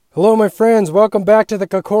Hello, my friends. Welcome back to the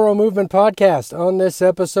Kokoro Movement Podcast. On this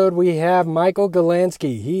episode, we have Michael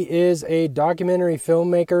Galinsky. He is a documentary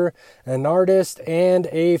filmmaker, an artist, and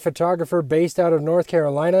a photographer based out of North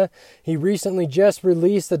Carolina. He recently just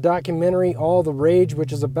released the documentary All the Rage,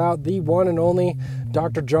 which is about the one and only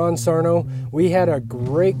Dr. John Sarno. We had a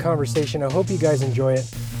great conversation. I hope you guys enjoy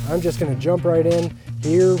it. I'm just going to jump right in.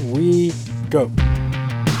 Here we go.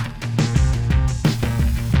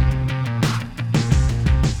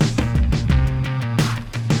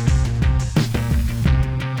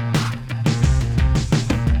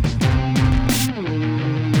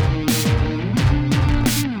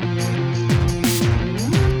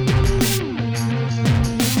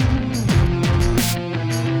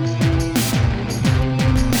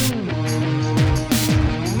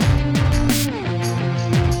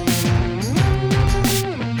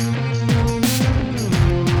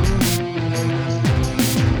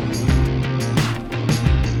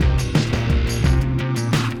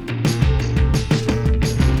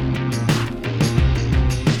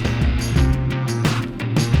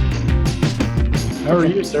 How are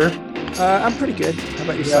you, sir? I'm pretty good. How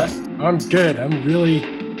about yourself? Yeah, I'm good. I'm really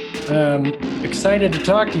excited to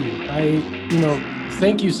talk to you.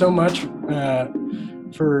 Thank you so much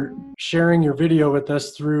for sharing your video with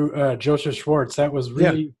us through Joseph Schwartz. That was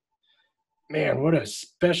really, man, what a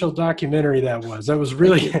special documentary that was. That was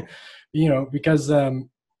really, because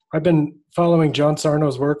I've been following John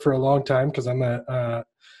Sarno's work for a long time because I'm a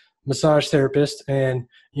massage therapist, and,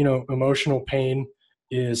 emotional pain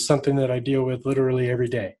is something that I deal with literally every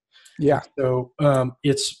day. Yeah. So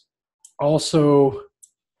it's also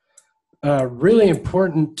really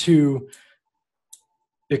important to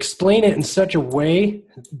explain it in such a way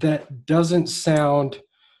that doesn't sound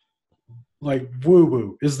like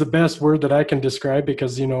woo-woo is the best word that I can describe,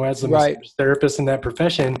 because, as a massage therapist in that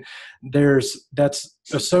profession, that's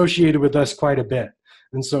associated with us quite a bit.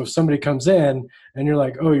 And so if somebody comes in and you're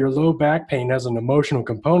like, oh, your low back pain has an emotional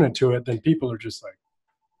component to it, then people are just like,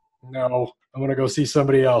 no, I'm going to go see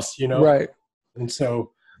somebody else, Right. And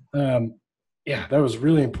so, that was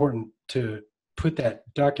really important to put that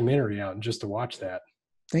documentary out and just to watch that.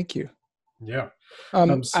 Thank you. Yeah.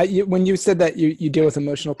 When you said that you deal with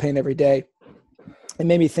emotional pain every day, it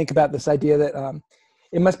made me think about this idea that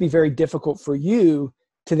it must be very difficult for you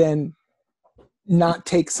to then not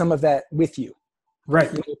take some of that with you.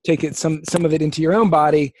 Right. Take it some of it into your own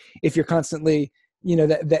body if you're constantly,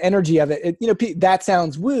 the energy of it, that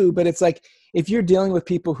sounds woo, but it's like if you're dealing with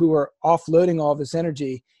people who are offloading all this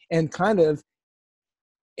energy and kind of,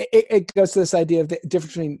 it goes to this idea of the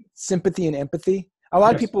difference between sympathy and empathy. A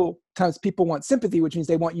lot of people want sympathy, which means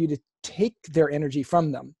they want you to take their energy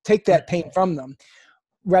from them, take that pain from them,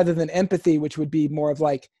 rather than empathy, which would be more of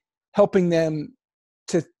like helping them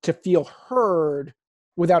to feel heard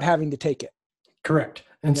without having to take it. Correct.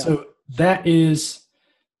 And so that is,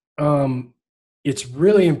 it's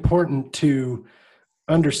really important to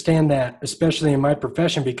understand that, especially in my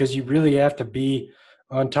profession, because you really have to be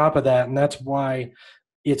on top of that. And that's why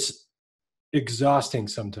it's exhausting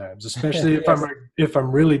sometimes, especially if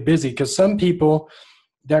I'm really busy, because some people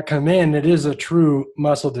that come in, it is a true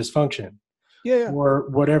muscle dysfunction or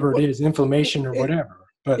whatever it is, inflammation or whatever.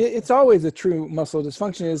 But it's always a true muscle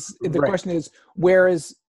dysfunction. Question is,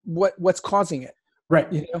 what's causing it?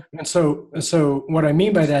 Right. And so what I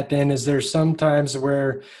mean by that then is there's some times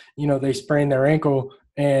where, they sprain their ankle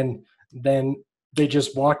and then they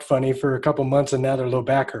just walked funny for a couple months and now their low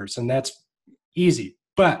back hurts, and that's easy.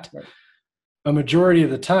 But a majority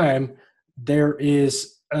of the time there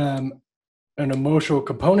is an emotional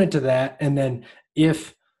component to that. And then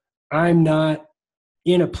if I'm not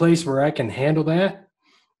in a place where I can handle that,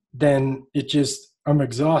 then I'm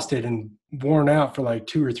exhausted and worn out for like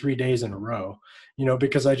 2 or 3 days in a row,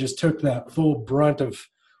 because I just took that full brunt of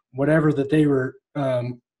whatever that they were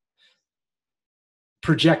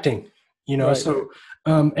projecting, So,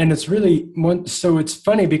 and it's really so it's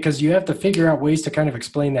funny because you have to figure out ways to kind of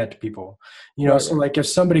explain that to people, So like if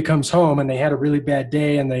somebody comes home and they had a really bad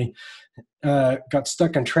day and they got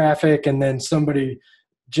stuck in traffic and then somebody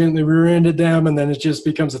gently rear-ended them and then it just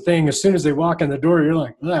becomes a thing. As soon as they walk in the door, you're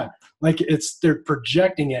like, like they're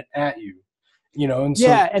projecting it at you, and so,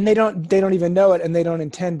 and they don't even know it and they don't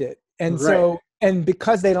intend it. And so, and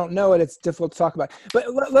because they don't know it, it's difficult to talk about. But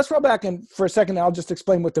let's roll back and for a second, I'll just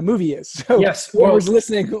explain what the movie is. So whoever's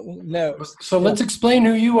listening knows. So let's explain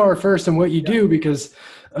who you are first and what you do, because,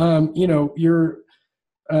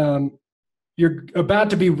 you're about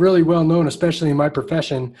to be really well known, especially in my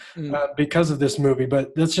profession, because of this movie.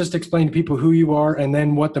 But let's just explain to people who you are and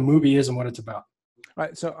then what the movie is and what it's about. All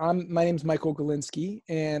right, so my name's Michael Galinsky,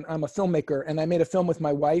 and I'm a filmmaker. And I made a film with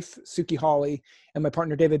my wife, Suki Hawley, and my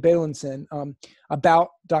partner, David Balinson, about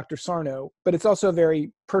Dr. Sarno. But it's also a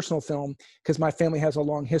very personal film because my family has a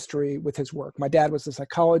long history with his work. My dad was a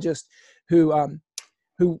psychologist who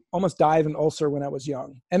almost died of an ulcer when I was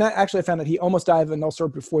young. And I found that he almost died of an ulcer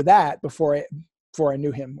before I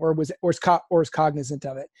knew him or was cognizant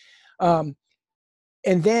of it.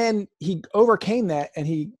 And then he overcame that, and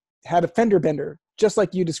he had a fender bender, just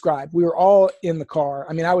like you described. We were all in the car.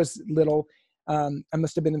 I mean, I was little. I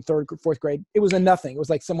must have been in fourth grade. It was a nothing. It was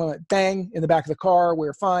like someone went bang in the back of the car. We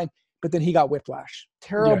were fine. But then he got whiplash,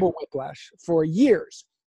 terrible whiplash for years.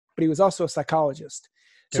 But he was also a psychologist.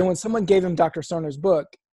 So when someone gave him Dr. Sarno's book,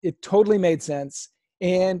 it totally made sense,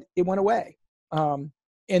 and it went away.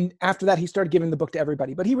 And after that, he started giving the book to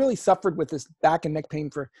everybody. But he really suffered with this back and neck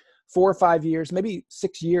pain for 4 or 5 years, maybe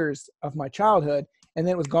 6 years of my childhood, and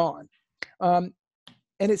then it was gone.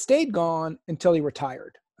 And it stayed gone until he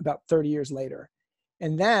retired about 30 years later.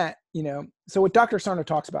 And that, so what Dr. Sarno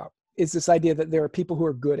talks about is this idea that there are people who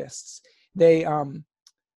are goodists. They have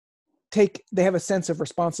a sense of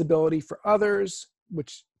responsibility for others,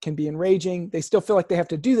 which can be enraging. They still feel like they have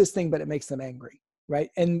to do this thing, but it makes them angry,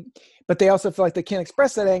 right? But they also feel like they can't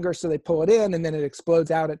express that anger, so they pull it in, and then it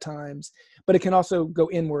explodes out at times. But it can also go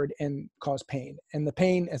inward and cause pain. And the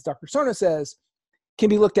pain, as Dr. Sarno says, can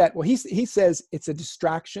be looked at, well, he says it's a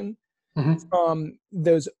distraction from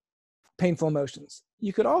those painful emotions.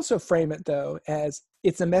 You could also frame it, though, as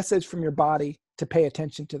it's a message from your body to pay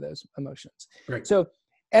attention to those emotions. Right. So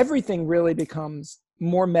everything really becomes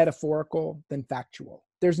more metaphorical than factual.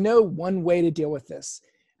 There's no one way to deal with this.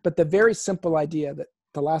 But the very simple idea that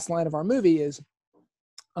the last line of our movie is,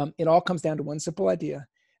 it all comes down to one simple idea,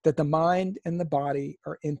 that the mind and the body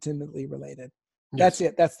are intimately related. Yes. That's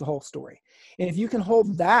it. That's the whole story. And if you can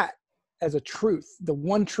hold that as a truth, the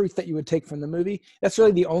one truth that you would take from the movie, that's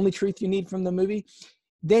really the only truth you need from the movie,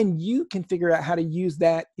 then you can figure out how to use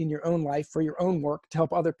that in your own life for your own work to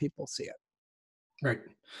help other people see it. Right.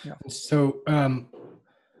 Yeah. So, I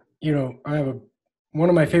have one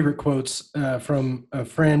of my favorite quotes from a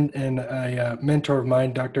friend and a mentor of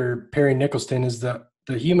mine, Dr. Perry Nicholson, is the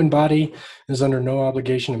human body is under no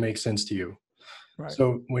obligation to make sense to you. Right.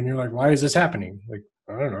 So when you're like, why is this happening? Like,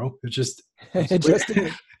 I don't know. It's just,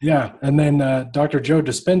 is. Yeah. And then Dr. Joe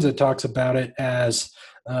Dispenza talks about it as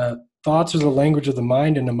thoughts are the language of the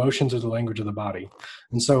mind and emotions are the language of the body.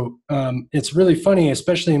 And so it's really funny,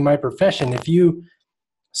 especially in my profession, if you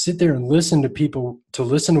sit there and listen to people, to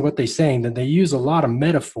listen to what they're saying, then they use a lot of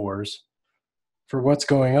metaphors for what's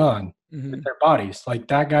going on with their bodies. Like,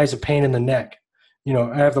 that guy's a pain in the neck.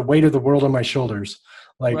 I have the weight of the world on my shoulders.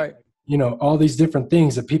 Like, right. All these different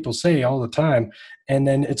things that people say all the time. And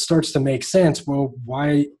then it starts to make sense. Well,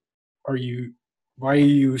 why are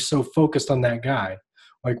you so focused on that guy?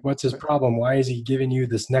 Like, what's his problem? Why is he giving you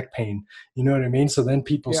this neck pain? You know what I mean? So then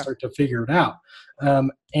people start to figure it out.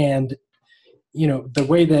 And the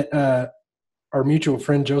way that our mutual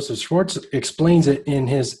friend Joseph Schwartz explains it in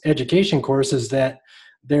his education course is that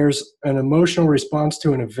there's an emotional response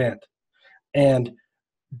to an event. And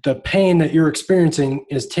the pain that you're experiencing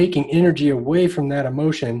is taking energy away from that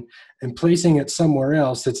emotion and placing it somewhere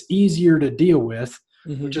else that's easier to deal with,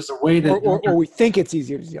 which is a way that... Or we think it's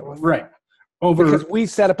easier to deal with. Right. Because we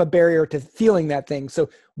set up a barrier to feeling that thing. So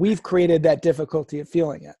we've created that difficulty of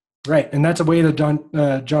feeling it. Right. And that's a way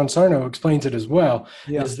that John Sarno explains it as well,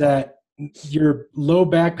 is that your low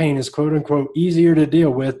back pain is, quote unquote, easier to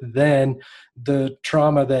deal with than the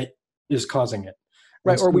trauma that is causing it.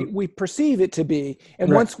 Right. Or we perceive it to be.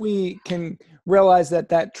 And once we can realize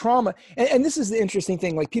that trauma, and this is the interesting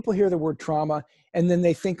thing, like, people hear the word trauma and then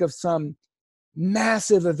they think of some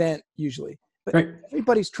massive event usually. But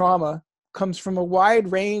everybody's trauma comes from a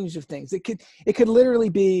wide range of things. It could literally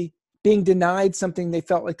be being denied something they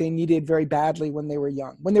felt like they needed very badly when they were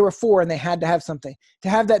young. When they were 4 and they had to have something. To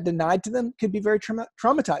have that denied to them could be very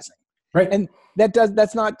traumatizing. Right. And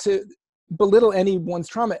that's not to belittle anyone's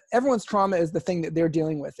trauma. Everyone's trauma is the thing that they're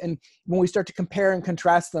dealing with. And when we start to compare and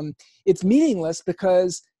contrast them, it's meaningless,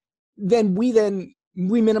 because then we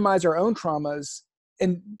minimize our own traumas,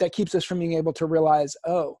 and that keeps us from being able to realize,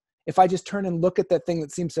 oh, if I just turn and look at that thing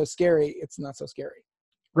that seems so scary, it's not so scary.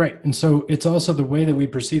 Right. And so it's also the way that we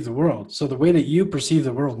perceive the world. So the way that you perceive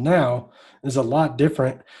the world now is a lot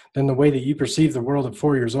different than the way that you perceive the world at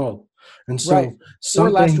 4 years old. And so or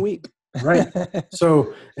last week. Right.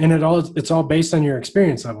 So, and it's all based on your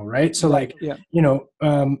experience level, right? So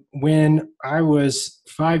when I was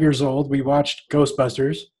 5 years old, we watched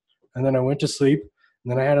Ghostbusters, and then I went to sleep,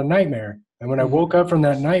 and then I had a nightmare. And when I woke up from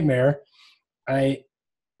that nightmare, I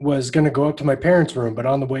was going to go up to my parents' room, but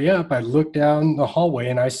on the way up, I looked down the hallway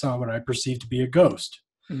and I saw what I perceived to be a ghost.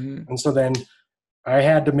 Mm-hmm. And so then I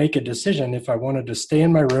had to make a decision if I wanted to stay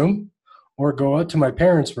in my room or go up to my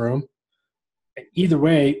parents' room. Either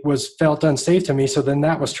way was felt unsafe to me. So then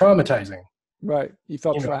that was traumatizing. Right. You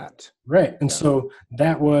felt You know, trapped. right. And Yeah. so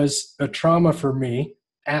that was a trauma for me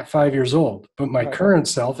at 5 years old. But my Right. current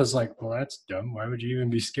self is like, well, that's dumb. Why would you even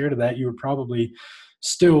be scared of that? You were probably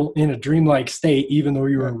still in a dreamlike state, even though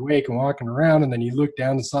you were Right. awake and walking around. And then you looked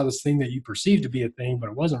down and saw this thing that you perceived to be a thing, but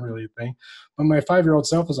it wasn't really a thing. But my 5-year-old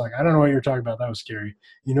self was like, I don't know what you're talking about. That was scary.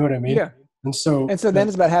 You know what I mean? Yeah. And so, And so then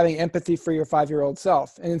it's about having empathy for your 5-year-old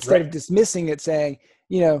self. And instead right, of dismissing it, saying,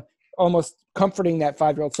 almost comforting that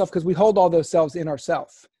 5-year-old self, because we hold all those selves in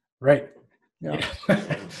ourself. right. Yeah.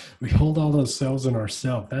 Yeah. We hold all those cells in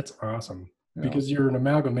ourselves. That's awesome. Because you're an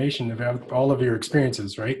amalgamation of all of your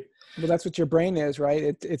experiences, right? Well, that's what your brain is,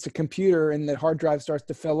 right? It's a computer, and the hard drive starts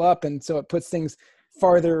to fill up. And so it puts things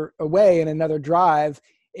farther away in another drive,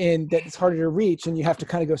 and that it's harder to reach, and you have to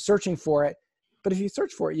kind of go searching for it. But if you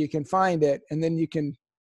search for it, you can find it, and then you can,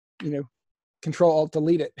 Control Alt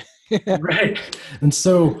Delete it. Right. And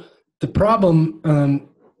so the problem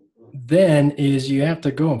then is you have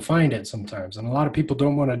to go and find it sometimes. And a lot of people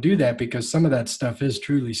don't want to do that because some of that stuff is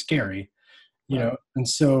truly scary, Right. And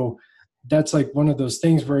so that's like one of those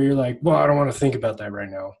things where you're like, well, I don't want to think about that right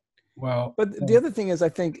now. Well, But the other thing is, I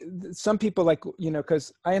think some people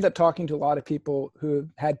because I end up talking to a lot of people who have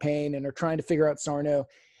had pain and are trying to figure out Sarno.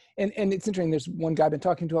 And it's interesting. There's one guy I've been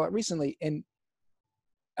talking to a lot recently, and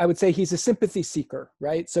I would say he's a sympathy seeker,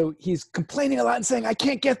 right? So he's complaining a lot and saying, I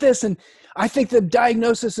can't get this. And I think the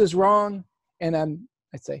diagnosis is wrong. And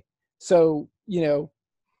I'd say, so,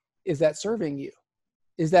 is that serving you?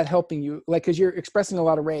 Is that helping you? Like, cause you're expressing a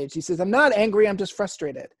lot of rage. He says, I'm not angry. I'm just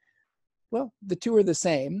frustrated. Well, the two are the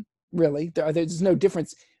same, really. There's no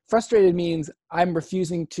difference. Frustrated means I'm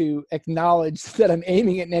refusing to acknowledge that I'm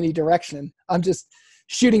aiming it in any direction. I'm just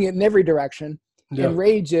shooting it in every direction. yeah, And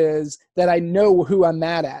rage is that I know who I'm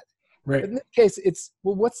mad at. right. But in this case, it's,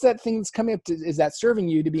 well, what's that thing that's coming up to? Is that serving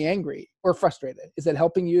you to be angry or frustrated? Is that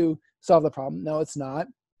helping you solve the problem? No, it's not.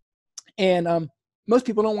 And most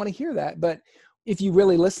people don't want to hear that. But if you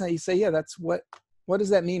really listen, you say, yeah, that's what does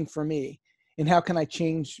that mean for me? And how can I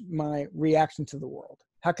change my reaction to the world?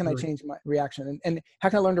 How can I change my reaction? And how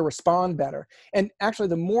can I learn to respond better? And actually,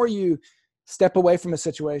 the more you step away from a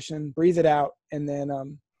situation, breathe it out, and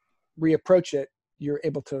then reapproach it, you're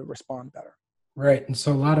able to respond better. Right. And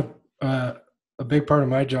so a big part of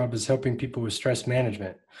my job is helping people with stress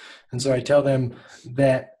management. And so I tell them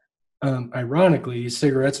that, ironically,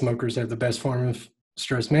 cigarette smokers have the best form of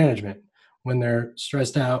stress management. When they're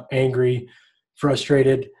stressed out, angry,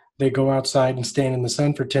 frustrated, they go outside and stand in the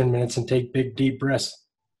sun for 10 minutes and take big, deep breaths.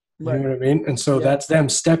 You know what I mean? And so that's them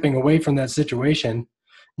stepping away from that situation.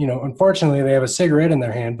 Unfortunately, they have a cigarette in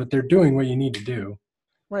their hand, but they're doing what you need to do.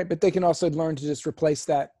 Right. But they can also learn to just replace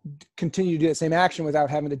that, continue to do the same action without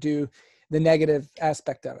having to do the negative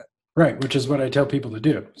aspect of it. Right. Which is what I tell people to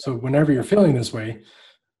do. So whenever you're feeling this way,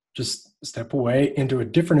 just step away into a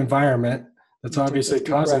different environment that's obviously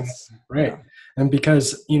causing, right. Yeah. And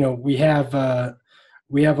because, we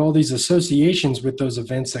have all these associations with those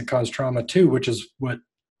events that cause trauma too, which is what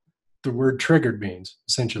the word triggered means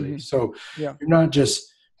essentially. Mm-hmm. So you're not just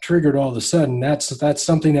triggered all of a sudden. That's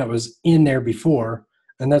something that was in there before.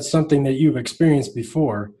 And that's something that you've experienced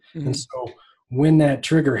before. Mm-hmm. And so when that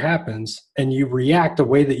trigger happens and you react the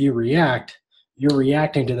way that you react, you're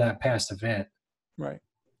reacting to that past event. Right.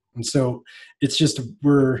 And so it's just,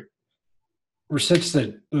 we're such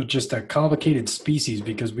just a complicated species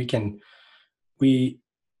because we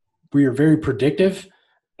are very predictive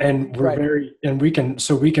and we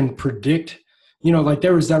can predict, like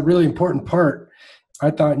there was that really important part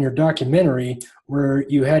I thought in your documentary where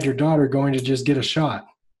you had your daughter going to just get a shot.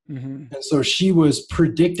 Mm-hmm. And so she was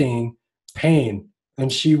predicting pain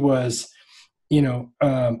and she was,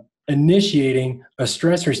 initiating a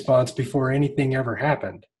stress response before anything ever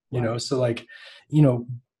happened, so like,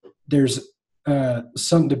 there's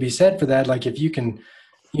something to be said for that. Like if you can,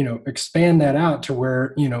 expand that out to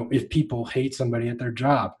where, if people hate somebody at their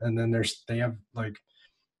job and then they have like,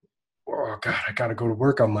 oh God, I got to go to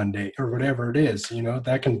work on Monday or whatever it is,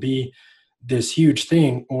 that can be this huge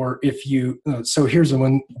thing. Or if you, so here's the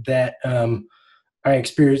one that I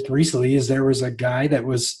experienced recently is there was a guy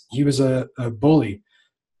he was a bully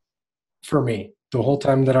for me the whole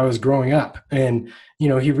time that I was growing up. And,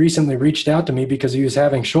 he recently reached out to me because he was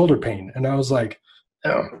having shoulder pain. And I was like,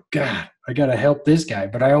 oh God, I got to help this guy.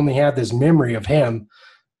 But I only have this memory of him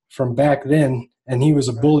from back then. And he was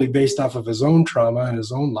a bully based off of his own trauma and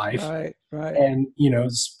his own life. Right. Right. And,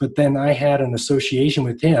 but then I had an association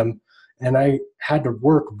with him, and I had to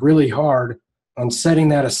work really hard on setting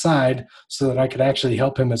that aside so that I could actually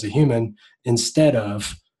help him as a human instead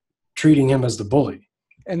of treating him as the bully.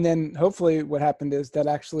 And then hopefully what happened is that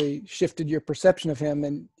actually shifted your perception of him,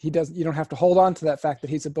 and you don't have to hold on to that fact that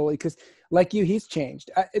he's a bully, because like you, he's changed.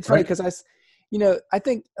 It's funny because I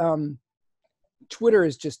think Twitter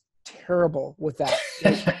is just terrible with that.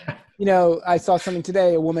 Like, I saw something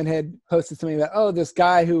today. A woman had posted something about, oh, this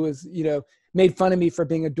guy who was, made fun of me for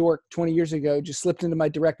being a dork 20 years ago just slipped into my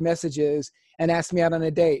direct messages and asked me out on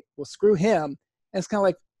a date. Well, screw him. And it's kind of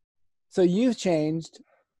like, so you've changed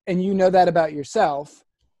and you know that about yourself,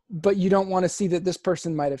 but you don't want to see that this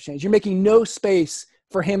person might have changed. You're making no space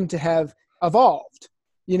for him to have evolved,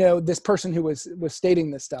 this person who was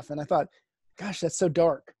stating this stuff. And I thought, gosh, that's so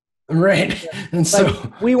dark. Right. Yeah. And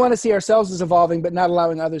so we want to see ourselves as evolving, but not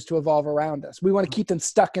allowing others to evolve around us. We want to keep them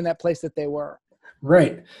stuck in that place that they were.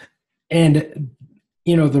 Right. And,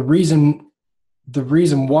 the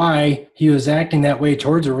reason why he was acting that way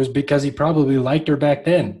towards her was because he probably liked her back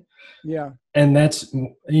then. Yeah. And that's,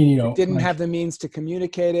 didn't have the means to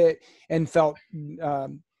communicate it and felt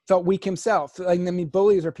weak himself.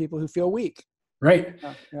 Bullies are people who feel weak. Right.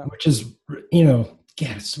 Yeah. Which is,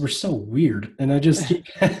 yes, we're so weird. And I just keep,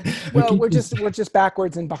 we're just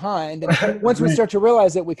backwards and behind. And once we start to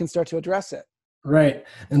realize it, we can start to address it. Right.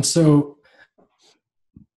 And so,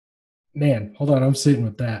 man, hold on, I'm sitting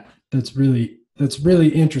with that. That's really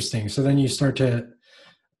interesting. So then you start to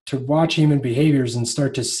watch human behaviors and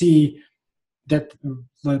start to see that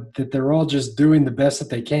they're all just doing the best that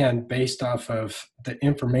they can based off of the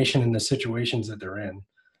information and the situations that they're in.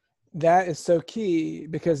 That is so key,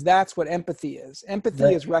 because that's what empathy is.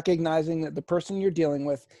 Empathy is recognizing that the person you're dealing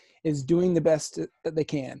with is doing the best that they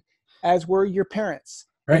can, as were your parents.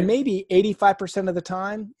 Right. And maybe 85% of the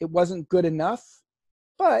time it wasn't good enough,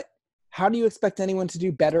 but how do you expect anyone to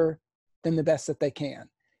do better than the best that they can?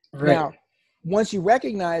 Right. Now, once you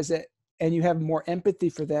recognize it and you have more empathy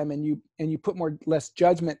for them and you put less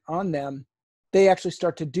judgment on them, they actually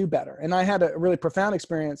start to do better. And I had a really profound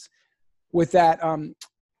experience with that.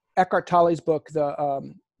 Eckhart Tolle's book,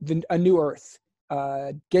 A New Earth.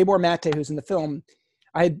 Gabor Mate, who's in the film,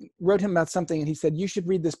 I wrote him about something, and he said, you should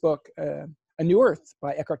read this book, A New Earth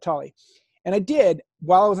by Eckhart Tolle. And I did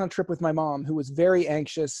while I was on a trip with my mom, who was very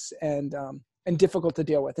anxious and difficult to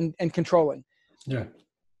deal with and controlling. Yeah.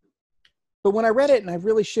 But when I read it and I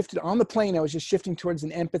really shifted on the plane, I was just shifting towards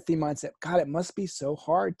an empathy mindset. God, it must be so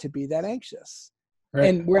hard to be that anxious. Right.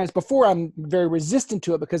 And whereas before I'm very resistant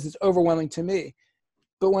to it because it's overwhelming to me.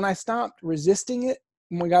 But when I stopped resisting it,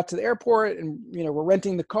 when we got to the airport and, we're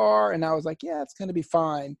renting the car, and I was like, yeah, it's going to be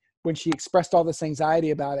fine. When she expressed all this anxiety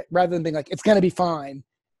about it, rather than being like, it's going to be fine,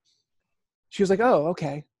 she was like, oh,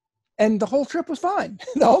 okay. And the whole trip was fine.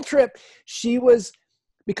 The whole trip,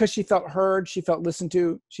 because she felt heard, she felt listened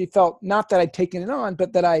to, she felt not that I'd taken it on,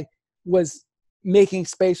 but that I was making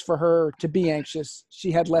space for her to be anxious.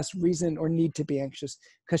 She had less reason or need to be anxious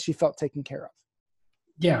because she felt taken care of.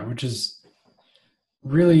 Yeah, which is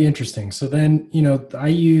really interesting. So then, I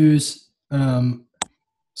use, Tony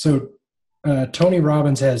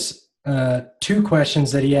Robbins has 2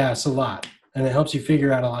 questions that he asks a lot, and it helps you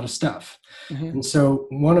figure out a lot of stuff. Mm-hmm. And so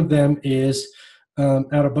one of them is,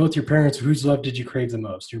 out of both your parents, whose love did you crave the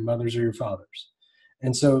most, your mother's or your father's?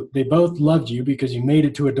 And so they both loved you because you made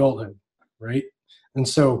it to adulthood, right? And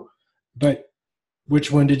so, but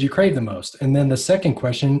which one did you crave the most? And then the second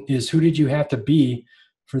question is, who did you have to be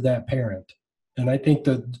for that parent? And I think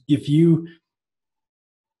that if you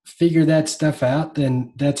figure that stuff out,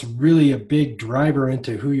 then that's really a big driver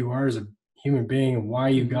into who you are as a human being and why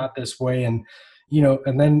you got this way. And,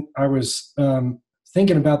 and then I was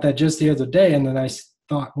thinking about that just the other day. And then I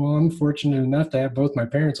thought, well, I'm fortunate enough to have both my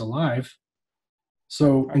parents alive.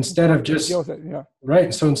 So instead of just,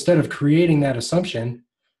 right. So instead of creating that assumption,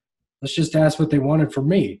 let's just ask what they wanted from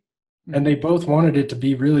me. Mm-hmm. And they both wanted it to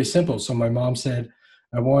be really simple. So my mom said,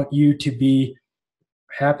 I want you to be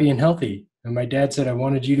happy and healthy. And my dad said, I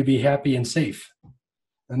wanted you to be happy and safe.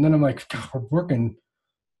 And then I'm like, God, we're working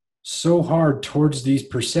so hard towards these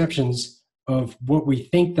perceptions of what we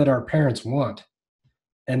think that our parents want.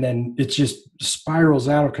 And then it just spirals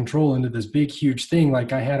out of control into this big, huge thing.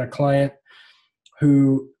 Like I had a client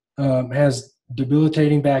who has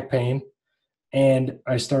debilitating back pain. And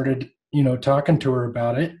I started, talking to her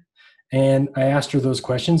about it. And I asked her those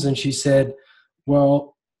questions. And she said,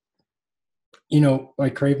 well, I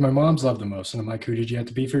crave my mom's love the most. And I'm like, who did you have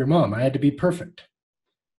to be for your mom? I had to be perfect.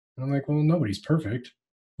 And I'm like, well, nobody's perfect.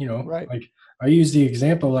 Right. Like I use the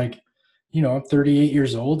example, like, I'm 38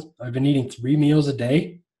 years old. I've been eating 3 meals a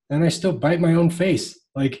day. and I still bite my own face.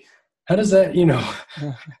 Like, how does that,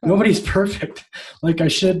 nobody's perfect. Like I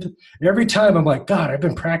should, every time I'm like, God, I've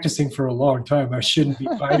been practicing for a long time. I shouldn't be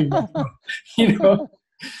biting myself, you know?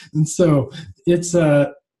 And so it's,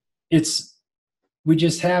 we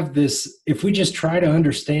just have this, if we just try to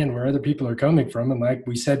understand where other people are coming from, and like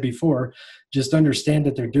we said before, just understand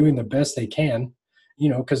that they're doing the best they can,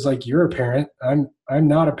 because like you're a parent, I'm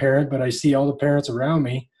not a parent, but I see all the parents around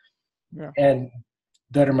me Yeah. and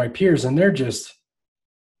that are my peers, and they're just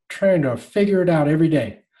trying to figure it out every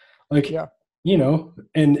day. Like, Yeah.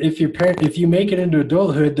 And if you make it into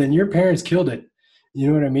adulthood, then your parents killed it. You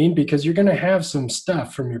know what I mean? Because you're going to have some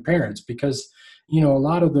stuff from your parents, because, a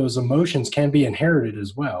lot of those emotions can be inherited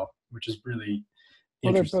as well, which is really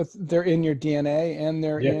Well, interesting. they're in your DNA and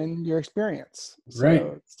they're Yeah. in your experience. Right.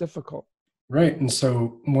 So it's difficult. Right. And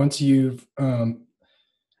so once you've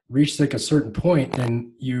reached like a certain point,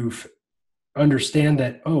 then you've understand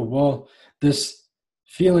that, oh, well, this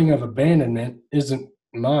feeling of abandonment isn't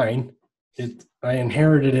mine. I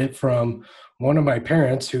inherited it from one of my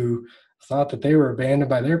parents who thought that they were abandoned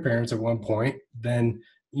by their parents at one point. Then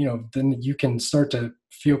you can start to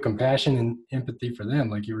feel compassion and empathy for them,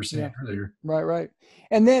 like you were saying Yeah. earlier. Right.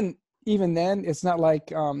 And then even then it's not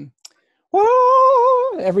like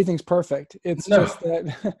whoa, everything's perfect. It's No. just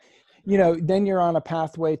that then you're on a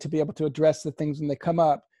pathway to be able to address the things when they come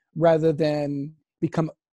up, rather than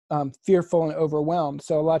become fearful and overwhelmed.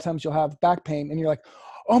 So a lot of times you'll have back pain and you're like,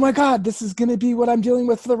 oh my God, this is going to be what I'm dealing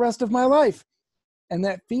with for the rest of my life. And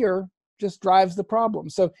that fear just drives the problem.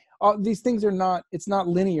 So all these things it's not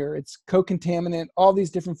linear. It's co-contaminant, all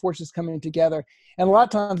these different forces coming together. And a lot of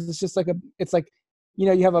times it's just like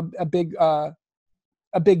you have a big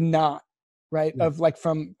knot, right? Yeah.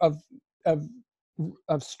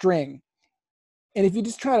 Of string. And if you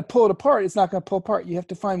just try to pull it apart, it's not going to pull apart. You have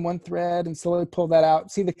to find one thread and slowly pull that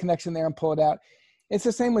out, see the connection there and pull it out. It's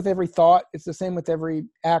the same with every thought. It's the same with every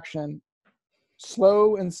action.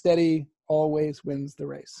 Slow and steady always wins the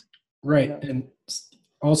race. Right. And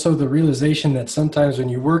also the realization that sometimes when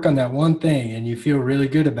you work on that one thing and you feel really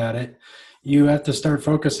good about it, you have to start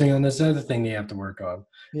focusing on this other thing you have to work on.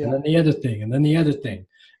 Yeah. And then the other thing, and then the other thing.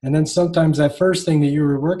 And then sometimes that first thing that you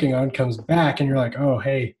were working on comes back and you're like, oh,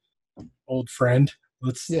 hey, old friend,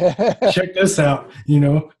 let's check this out,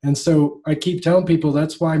 And so I keep telling people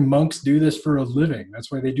that's why monks do this for a living.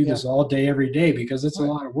 That's why they do this all day, every day, because it's a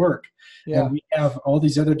lot of work. Yeah. And we have all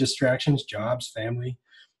these other distractions, jobs, family,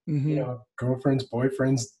 girlfriends,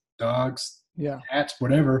 boyfriends, dogs, cats,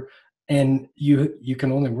 whatever. And you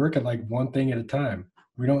can only work at like one thing at a time.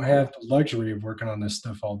 We don't have the luxury of working on this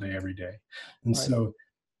stuff all day, every day. And so,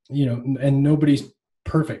 and nobody's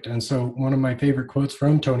perfect. And so one of my favorite quotes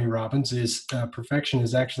from Tony Robbins is perfection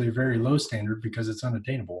is actually a very low standard because it's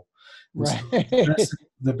unattainable. Right. So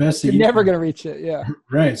the best that you're never going to reach it. Yeah.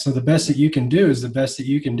 Right. So the best that you can do is the best that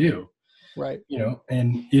you can do. Right.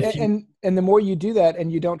 And if and the more you do that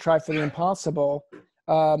and you don't try for the impossible,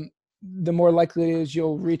 the more likely it is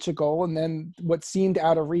you'll reach a goal, and then what seemed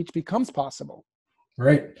out of reach becomes possible.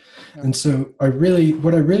 Right. Yeah. And so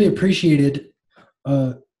what I really appreciated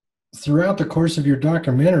throughout the course of your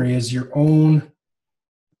documentary is your own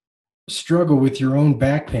struggle with your own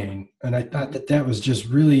back pain. And I thought that was just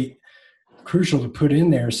really crucial to put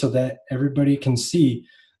in there so that everybody can see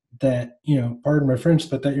that, pardon my French,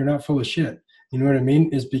 but that you're not full of shit. You know what I mean?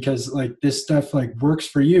 Is because like this stuff like works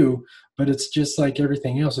for you, but it's just like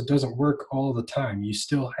everything else. It doesn't work all the time. You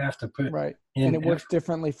still have to put right. in and it works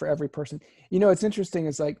differently for every person. It's interesting.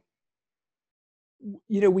 It's like,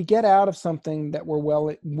 we get out of something that we're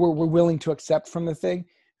willing to accept from the thing.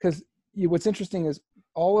 Because what's interesting is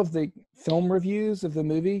all of the film reviews of the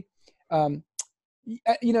movie, as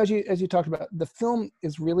you talked about, the film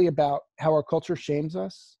is really about how our culture shames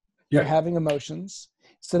us for having emotions.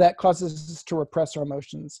 So that causes us to repress our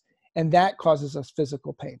emotions, and that causes us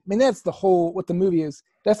physical pain. I mean, that's what the movie is.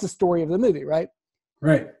 That's the story of the movie, right?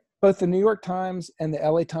 Right. Both the New York Times and the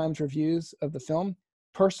LA Times reviews of the film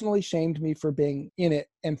personally shamed me for being in it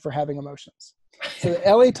and for having emotions. So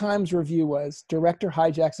the LA Times review was director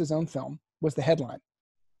hijacks his own film was the headline.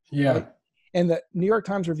 Yeah. Right? And the New York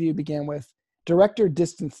Times review began with director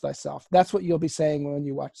distance thyself. That's what you'll be saying when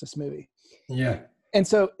you watch this movie. Yeah. And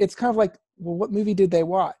so it's kind of like, well, what movie did they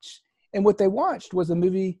watch? And what they watched was a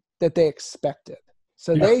movie that they expected.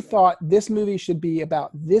 So they thought this movie should be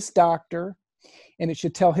about this doctor and it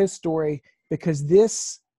should tell his story because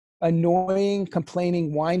this annoying,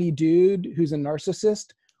 complaining, whiny dude who's a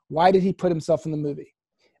narcissist, why did he put himself in the movie?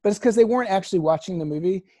 But it's because they weren't actually watching the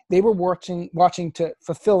movie. They were watching to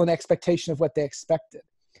fulfill an expectation of what they expected.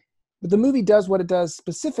 But the movie does what it does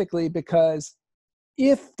specifically because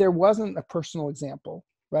if there wasn't a personal example,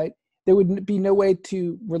 right, there would be no way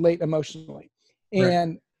to relate emotionally. Right.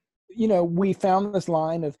 And, we found this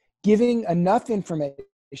line of giving enough information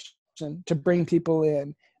to bring people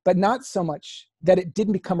in, but not so much that it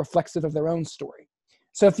didn't become reflexive of their own story.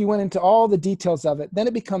 So if you went into all the details of it, then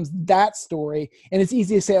it becomes that story, and it's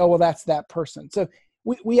easy to say, oh, well, that's that person. So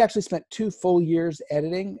we actually spent 2 full years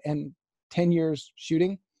editing and 10 years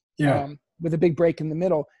shooting, Yeah. with a big break in the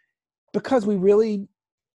middle, because we really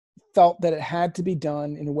felt that it had to be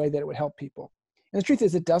done in a way that it would help people. And the truth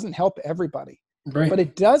is, it doesn't help everybody, Right. but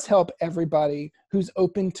it does help everybody who's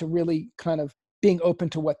open to really kind of being open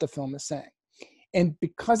to what the film is saying. And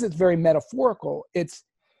because it's very metaphorical, it's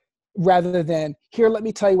rather than, here, let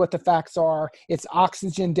me tell you what the facts are. It's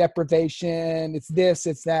oxygen deprivation. It's this,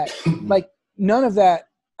 it's that. Like, none of that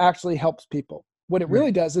actually helps people. What it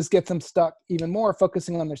really does is get them stuck even more,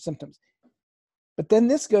 focusing on their symptoms. But then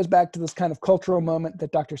this goes back to this kind of cultural moment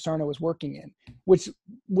that Dr. Sarno was working in, which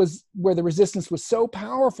was where the resistance was so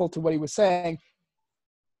powerful to what he was saying.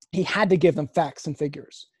 He had to give them facts and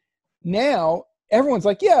figures. Now everyone's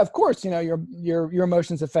like, yeah, of course, your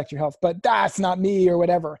emotions affect your health, but that's not me or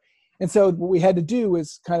whatever. And so what we had to do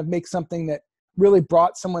is kind of make something that really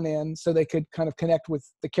brought someone in so they could kind of connect with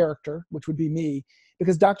the character, which would be me,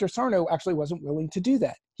 because Dr. Sarno actually wasn't willing to do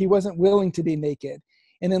that. He wasn't willing to be naked.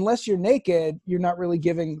 And unless you're naked, you're not really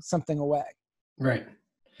giving something away. Right.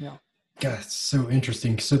 Yeah. God, it's so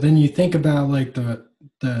interesting. So then you think about like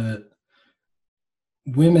the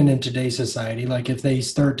women in today's society, like if they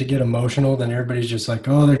start to get emotional, then everybody's just like,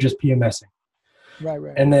 oh, they're just PMSing. Right.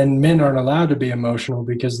 And then men aren't allowed to be emotional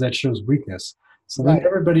because that shows weakness. So then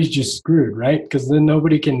everybody's just screwed, right? Because then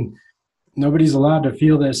nobody's allowed to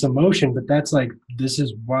feel this emotion. But that's like, this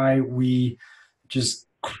is why we just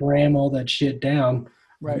cram all that shit down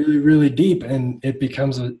really, really deep, and it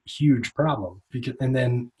becomes a huge problem. And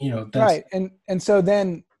then, that's right. And so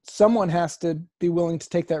then someone has to be willing to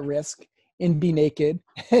take that risk and be naked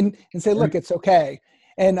and say, look, it's okay.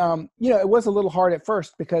 And, it was a little hard at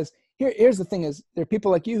first, because here's the thing is, there are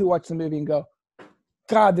people like you who watch the movie and go,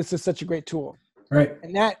 God, this is such a great tool. Right.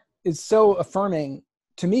 And that is so affirming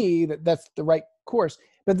to me that that's the right course.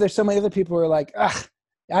 But there's so many other people who are like, I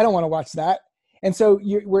don't want to watch that. And so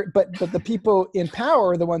but the people in power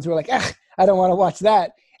are the ones who are like, I don't want to watch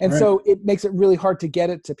that. And so it makes it really hard to get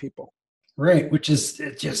it to people. Right. Which is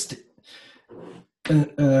just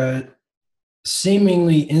a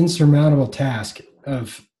seemingly insurmountable task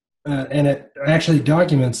of, and it actually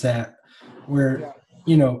documents that, where,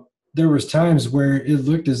 there was times where it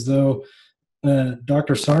looked as though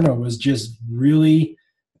Dr. Sarno was just really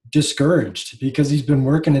discouraged because he's been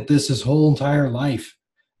working at this his whole entire life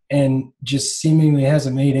and just seemingly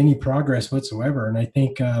hasn't made any progress whatsoever. And I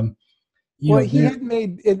think, he hadn't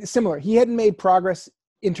made it similar. He hadn't made progress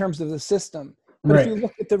in terms of the system. But if you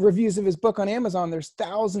look at the reviews of his book on Amazon, there's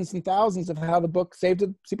thousands and thousands of how the book saved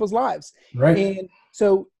people's lives. Right. And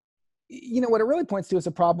so, what it really points to is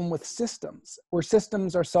a problem with systems, where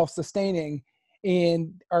systems are self-sustaining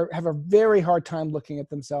and have a very hard time looking at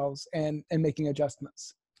themselves and making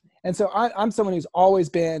adjustments. And so I'm someone who's always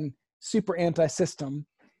been super anti-system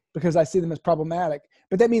because I see them as problematic.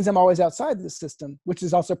 But that means I'm always outside the system, which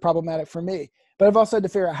is also problematic for me. But I've also had to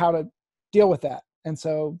figure out how to deal with that. And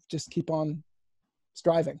so just keep on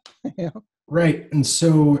striving. Right. And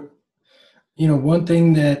so, one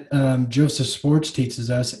thing that Joseph Sports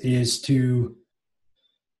teaches us is to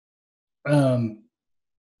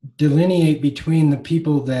delineate between the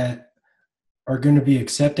people that are going to be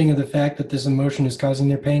accepting of the fact that this emotion is causing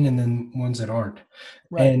their pain, and then ones that aren't.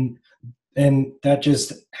 Right. And that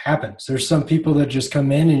just happens. There's some people that just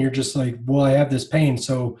come in and you're just like, well, I have this pain.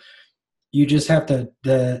 So you just have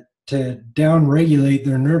to down regulate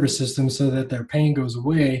their nervous system so that their pain goes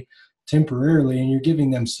away temporarily, and you're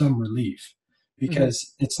giving them some relief,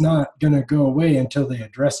 because it's not going to go away until they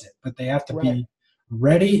address it. But they have to be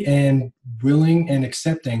ready and willing and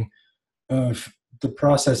accepting of the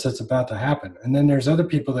process that's about to happen. And then there's other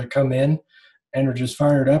people that come in and are just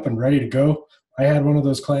fired up and ready to go. I had one of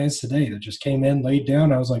those clients today that just came in, laid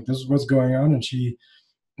down. I was like, this is what's going on.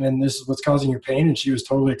 And this is what's causing your pain. And she was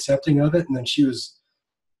totally accepting of it. And then she was,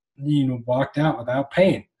 walked out without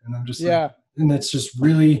pain. And I'm just like, and it's just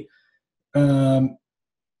really,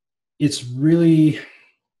 it's really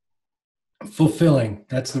fulfilling.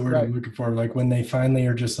 That's the word I'm looking for. Like when they finally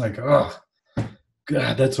are just like, oh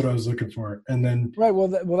God, that's what I was looking for. And then, well,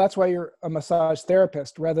 that's why you're a massage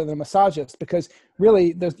therapist rather than a massagist, because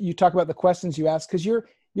really you talk about the questions you ask, because you're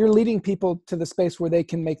leading people to the space where they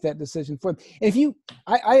can make that decision for them. And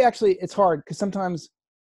I actually, it's hard because sometimes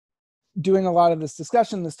doing a lot of this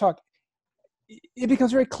discussion, this talk, it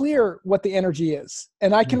becomes very clear what the energy is.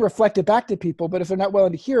 And I can reflect it back to people, but if they're not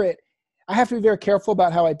willing to hear it, I have to be very careful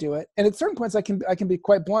about how I do it. And at certain points I can be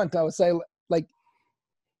quite blunt. I would say, like,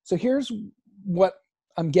 so here's what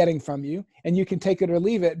I'm getting from you, and you can take it or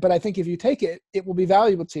leave it. But I think if you take it, it will be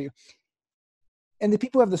valuable to you. And the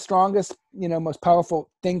people who have the strongest, most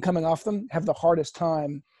powerful thing coming off them have the hardest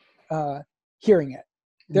time hearing it.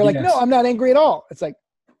 They're like, no, I'm not angry at all. It's like,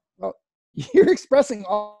 well, you're expressing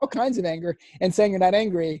all kinds of anger and saying you're not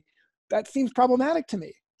angry. That seems problematic to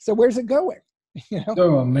me. So where's it going?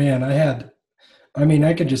 Oh man,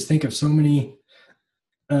 I could just think of so many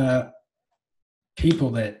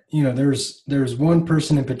people that, there's one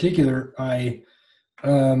person in particular.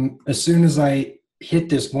 As soon as I hit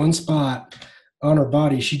this one spot on her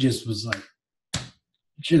body, she just was like,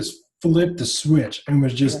 just flipped the switch and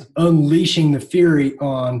was just unleashing the fury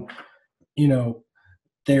on,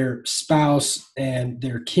 their spouse and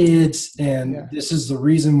their kids. And this is the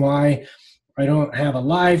reason why I don't have a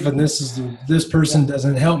life. And this person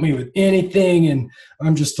doesn't help me with anything. And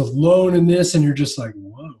I'm just alone in this. And you're just like,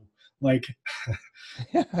 whoa, like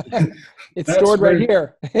it's stored right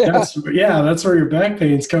here. That's where your back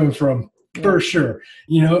pain's coming from for sure.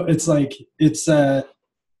 It's like, and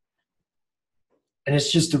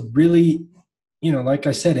it's just a really, like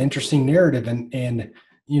I said, interesting narrative. And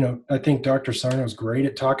I think Dr. Sarno is great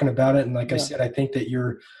at talking about it. And like I said, I think that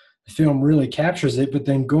your film really captures it. But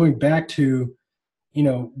then going back to,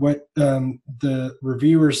 what the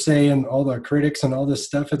reviewers say and all the critics and all this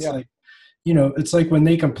stuff, it's like, it's like when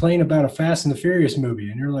they complain about a Fast and the Furious movie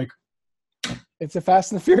and you're like, it's a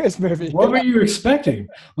Fast and the Furious movie. What were you expecting?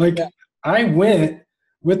 Like, I went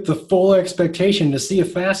with the full expectation to see a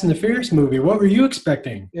Fast and the Furious movie. What were you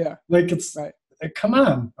expecting? Yeah. Like, it's come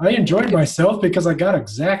on. I enjoyed myself because I got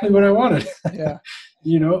exactly what I wanted. Yeah.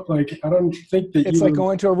 Like, I don't think that it's like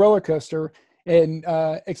going to a roller coaster and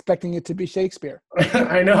expecting it to be Shakespeare.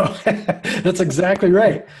 I know. That's exactly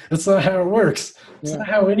right. That's not how it works. It's not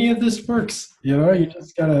how any of this works. You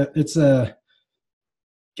just gotta, it's God.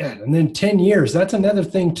 And then 10 years, that's another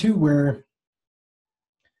thing too, where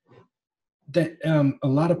that a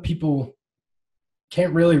lot of people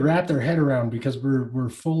can't really wrap their head around, because we're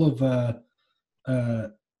full of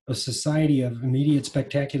a society of immediate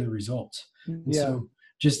spectacular results. And so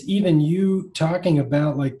just even you talking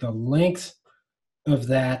about like the length of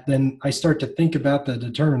that, then I start to think about the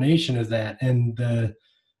determination of that and the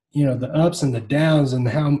ups and the downs and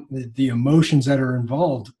how the emotions that are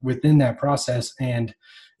involved within that process. And,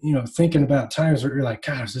 thinking about times where you're like,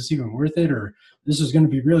 God, is this even worth it? Or this is going to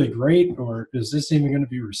be really great? Or is this even going to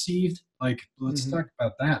be received? Like, let's talk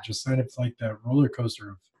about that. Just kind of like that roller coaster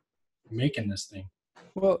of making this thing.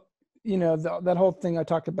 Well, that whole thing I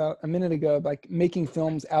talked about a minute ago, like making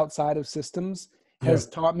films outside of systems has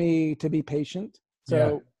taught me to be patient.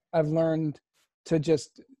 So I've learned to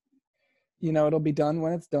just, it'll be done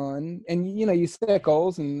when it's done. And, you set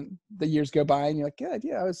goals and the years go by and you're like,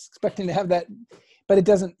 good, I was expecting to have that, but it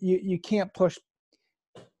doesn't, you can't push,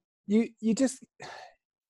 you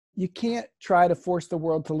can't try to force the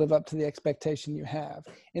world to live up to the expectation you have.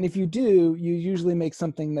 And if you do, you usually make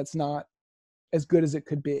something that's not as good as it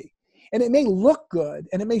could be. And it may look good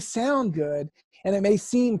and it may sound good and it may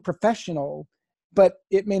seem professional, but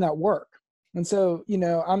it may not work. And so,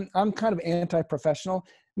 I'm kind of anti-professional. I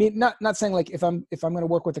mean, not saying like if I'm going to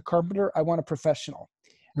work with a carpenter, I want a professional,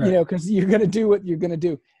 because you're going to do what you're going to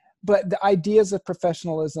do. But the ideas of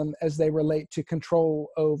professionalism as they relate to control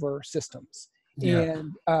over systems. Yeah.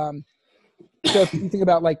 And so if you think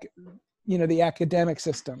about like, the academic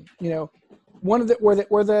system, one of the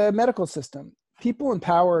or the medical system, people in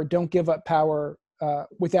power don't give up power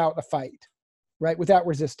without a fight, right? Without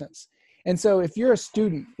resistance. And so if you're a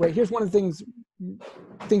student, right, here's one of the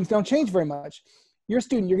things don't change very much. You're a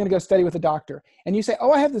student, you're going to go study with a doctor. And you say,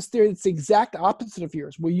 oh, I have this theory that's the exact opposite of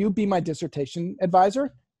yours. Will you be my dissertation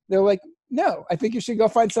advisor? They're like, no, I think you should go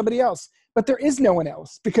find somebody else. But there is no one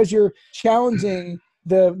else because you're challenging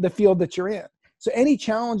the field that you're in. So any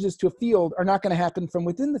challenges to a field are not going to happen from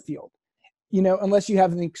within the field, unless you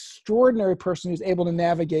have an extraordinary person who's able to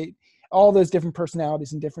navigate all those different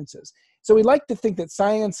personalities and differences. So we like to think that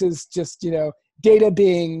science is just, data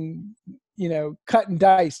being, cut and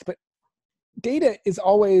diced, but data is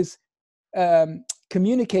always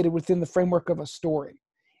communicated within the framework of a story.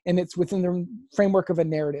 And it's within the framework of a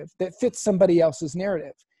narrative that fits somebody else's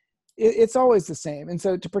narrative. It's always the same. And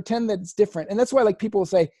so to pretend that it's different, and that's why like people will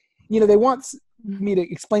say, they want me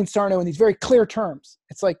to explain Sarno in these very clear terms.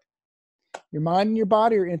 It's like your mind and your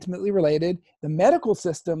body are intimately related. The medical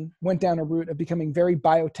system went down a route of becoming very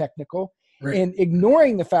biotechnical and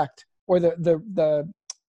ignoring the fact or the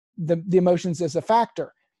the emotions as a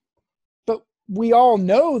factor. But we all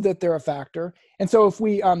know that they're a factor. And so if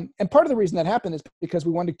we, and part of the reason that happened is because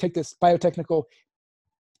we wanted to take this biotechnical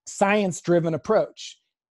science-driven approach.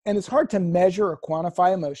 And it's hard to measure or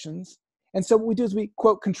quantify emotions. And so what we do is we,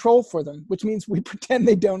 quote, control for them, which means we pretend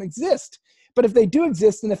they don't exist. But if they do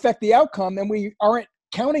exist and affect the outcome and we aren't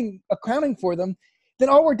accounting for them, then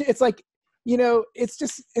all we're doing, it's like, it's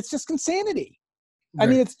just insanity. Right. I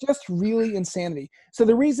mean, it's just really insanity. So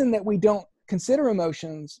the reason that we don't consider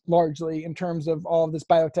emotions largely in terms of all of this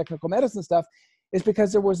biotechnical medicine stuff is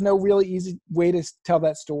because there was no really easy way to tell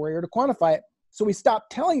that story or to quantify it. So we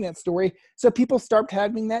stopped telling that story. So people start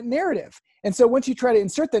having that narrative. And so once you try to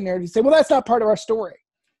insert that narrative, you say, well, that's not part of our story.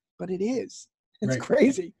 But it is. It's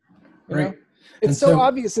crazy. You know? It's so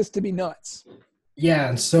obvious as to be nuts. Yeah.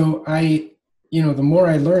 And so the more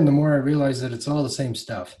I learn, the more I realize that it's all the same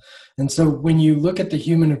stuff. And so when you look at the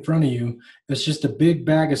human in front of you, it's just a big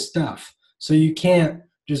bag of stuff. So you can't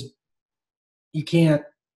just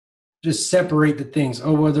separate the things.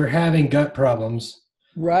 Oh, well, they're having gut problems.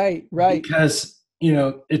 Right. Because,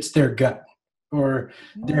 it's their gut, or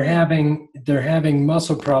they're having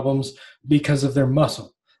muscle problems because of their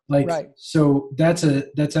muscle. So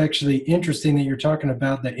that's actually interesting that you're talking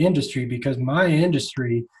about the industry, because my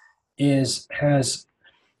industry has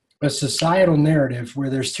a societal narrative where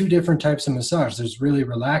there's two different types of massage. There's really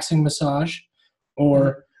relaxing massage,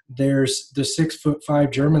 or there's the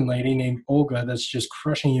 6'5" German lady named Olga that's just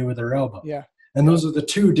crushing you with her elbow. Yeah. And those are the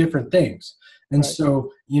two different things. And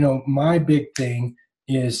so, my big thing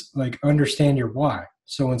is like, understand your why.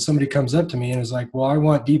 So when somebody comes up to me and is like, well, I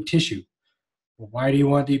want deep tissue. Well, why do you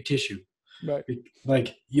want deep tissue? Right.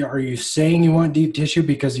 Like, are you saying you want deep tissue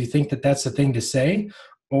because you think that that's the thing to say?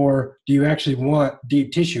 Or do you actually want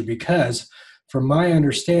deep tissue? Because from my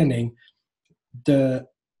understanding, the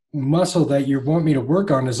muscle that you want me to work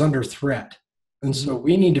on is under threat. And so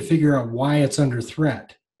we need to figure out why it's under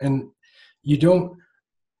threat. And you don't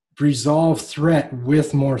resolve threat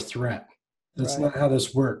with more threat. That's not how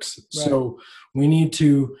this works. Right. So we need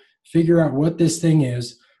to figure out what this thing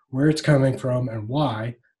is, where it's coming from, and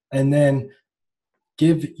why, and then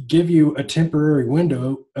give you a temporary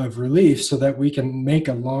window of relief so that we can make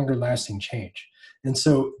a longer lasting change. And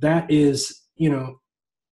so that is,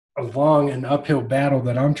 a long and uphill battle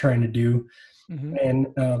that I'm trying to do. And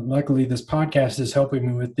luckily this podcast is helping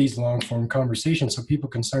me with these long form conversations so people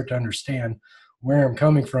can start to understand where I'm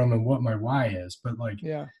coming from and what my why is. But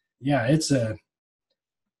it's a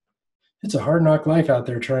hard knock life out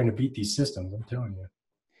there trying to beat these systems, I'm telling you.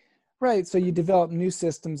 Right. So you develop new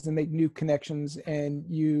systems and make new connections, and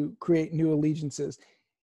you create new allegiances.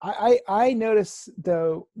 I notice,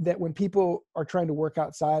 though, that when people are trying to work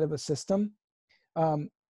outside of a system,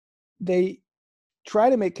 they try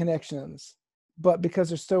to make connections, but because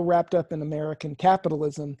they're so wrapped up in American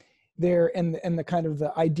capitalism, they're and the kind of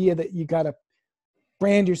the idea that you got to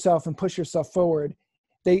brand yourself and push yourself forward,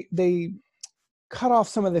 they cut off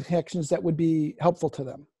some of the connections that would be helpful to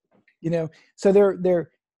them. So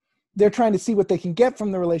they're trying to see what they can get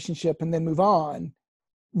from the relationship and then move on,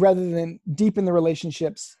 rather than deepen the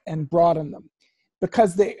relationships and broaden them,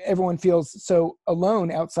 because everyone feels so alone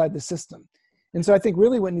outside the system. And so I think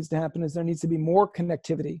really what needs to happen is there needs to be more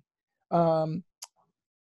connectivity, and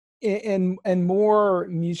more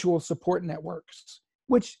mutual support networks,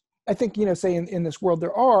 which I think, say in this world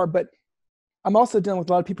there are, but I'm also dealing with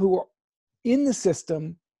a lot of people who are in the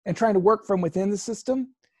system and trying to work from within the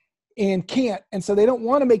system and can't. And so they don't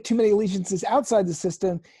want to make too many allegiances outside the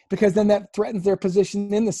system, because then that threatens their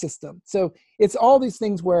position in the system. So it's all these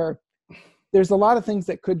things where there's a lot of things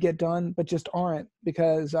that could get done, but just aren't,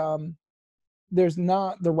 because there's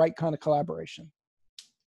not the right kind of collaboration.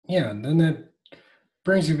 Yeah. And then that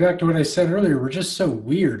brings me back to what I said earlier. We're just so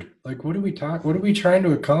weird. Like, what are we trying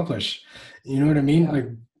to accomplish? You know what I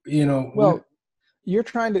mean? Yeah. Well, you're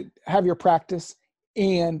trying to have your practice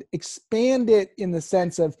and expand it in the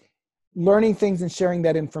sense of learning things and sharing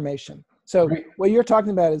that information. So what you're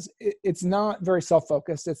talking about is it's not very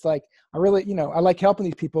self-focused. It's like, I really, I like helping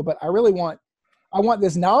these people, but I want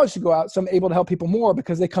this knowledge to go out, so I'm able to help people more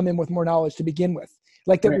because they come in with more knowledge to begin with.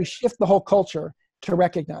 Like that, we shift the whole culture to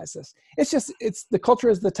recognize this. It's the culture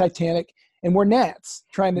is the Titanic, and we're gnats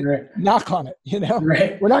trying to knock on it.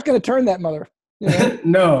 We're not going to turn that mother.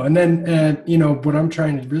 No. And then, what I'm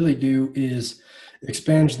trying to really do is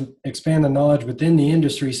expand the knowledge within the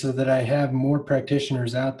industry so that I have more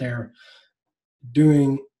practitioners out there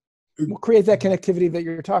doing. We'll create that connectivity that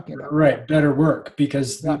you're talking about. Right. Better work,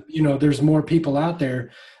 because, there's more people out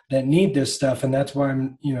there that need this stuff. And that's why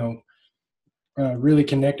really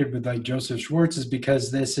connected with like Joseph Schwartz is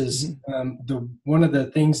because this is Mm-hmm. the one of the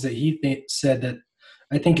things that he said that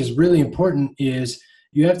I think is really important is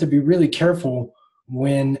you have to be really careful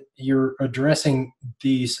when you're addressing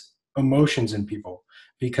these emotions in people,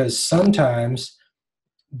 because sometimes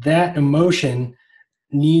that emotion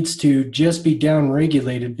needs to just be down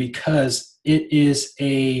regulated because it is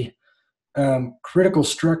a critical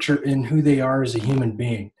structure in who they are as a human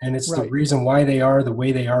being, and it's the Right. reason why they are the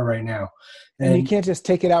way they are right now. And you And can't just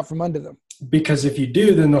take it out from under them. because if you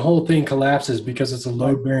do, then the whole thing collapses because it's a Right.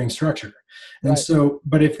 load bearing structure. And Right. so,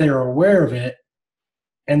 but if they're aware of it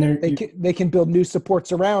and They can build new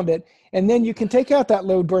supports around it, and then you can take out that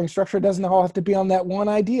load bearing structure. It doesn't all have to be on that one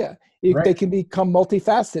idea. They right, can become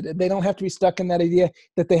multifaceted. They don't have to be stuck in that idea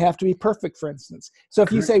that they have to be perfect, for instance. So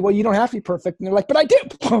if you correct, say, well, you don't have to be perfect, and they're like, but I do.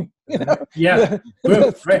 You know, right, yeah,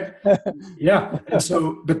 boom, right, yeah. And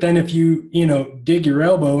so, but then if you dig your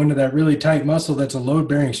elbow into that really tight muscle that's a load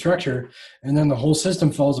bearing structure, and then the whole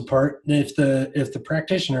system falls apart. If the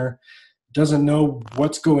practitioner doesn't know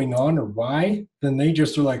what's going on or why, then they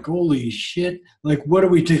just are like, holy shit, like, what do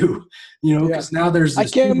we do? yeah, Because now there's I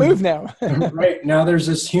this can't move human, now. right? Now there's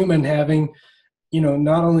this human having,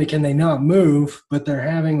 not only can they not move, but they're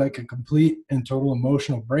having like a complete and total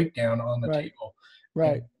emotional breakdown on the Right, table.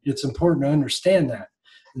 right. And it's important to understand that.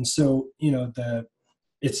 And so,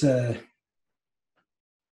 it's a,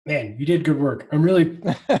 man, you did good work. I'm really,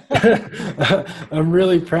 I'm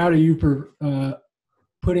really proud of you for,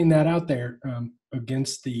 putting that out there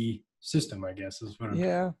against the system, I guess is what I'm trying.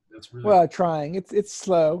 Yeah. That's really Well, trying. It's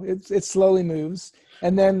slow. It slowly moves,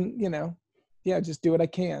 and then yeah, just do what I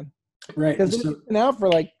can right. And because it's so, been out for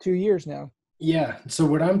like 2 years now. yeah. So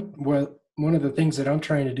one of the things that I'm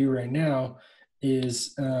trying to do right now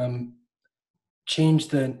is change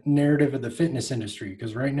the narrative of the fitness industry,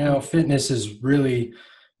 because right now Mm. fitness is really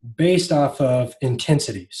based off of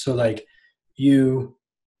intensity. So like you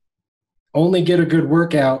only get a good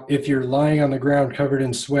workout if you're lying on the ground covered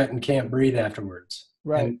in sweat and can't breathe afterwards.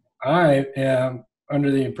 Right, And I am under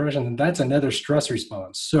the impression that that's another stress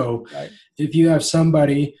response. So right, if you have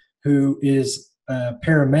somebody who is a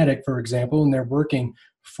paramedic, for example, and they're working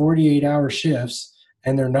 48-hour shifts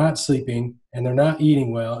and they're not sleeping and they're not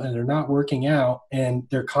eating well and they're not working out and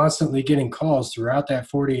they're constantly getting calls throughout that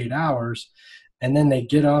 48 hours, and then they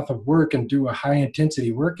get off of work and do a high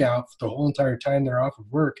intensity workout the whole entire time they're off of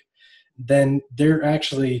work, then they're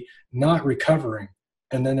actually not recovering.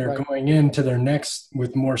 And then they're right, going into their next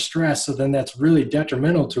with more stress. So then that's really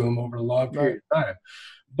detrimental to them over a long right, period of time.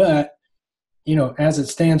 But, as it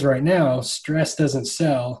stands right now, stress doesn't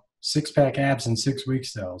sell. Six-pack abs in 6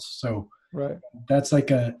 weeks sells. So right. that's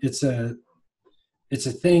like it's a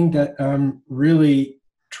thing that I'm really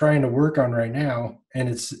trying to work on right now. And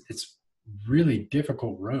it's really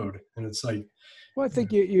difficult road. And it's like, Well, I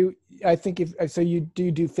think I think if so, you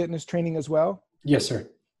do fitness training as well. yes, sir.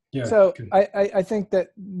 Yeah. So Good. I think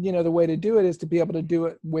that the way to do it is to be able to do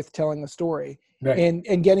it with telling a story Right.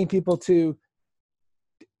 and getting people to.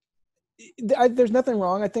 There's nothing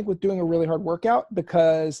wrong, I think, with doing a really hard workout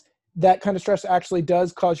because that kind of stress actually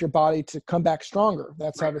does cause your body to come back stronger.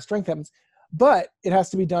 That's how Right. the strength happens. But it has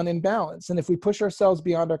to be done in balance. And if we push ourselves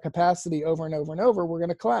beyond our capacity over and over and over, we're going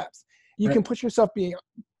to collapse. You Right. can push yourself being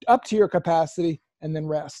up to your capacity and then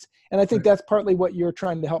rest. And I think Right. that's partly what you're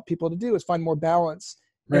trying to help people to do is find more balance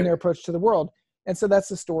in Right. their approach to the world. And so that's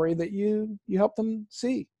the story that you help them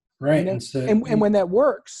see. Right. And so, And when that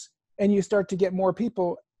works and you start to get more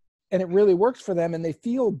people and it really works for them and they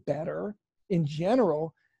feel better in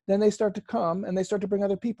general, then they start to come and they start to bring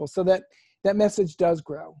other people. So that message does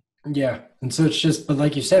grow. yeah. And so it's just, but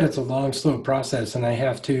like you said, it's a long, slow process. And I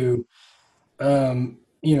have to,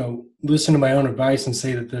 listen to my own advice and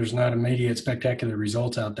say that there's not immediate spectacular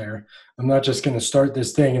results out there. I'm not just going to start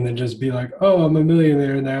this thing and then just be like, oh, I'm a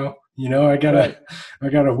millionaire now. I Right.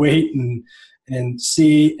 gotta wait and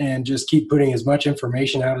see and just keep putting as much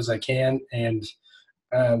information out as I can and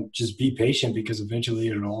just be patient because eventually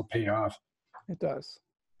it'll all pay off, It does.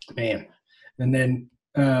 man. And then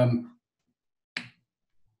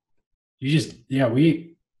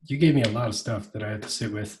you gave me a lot of stuff that I had to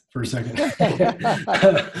sit with for a second.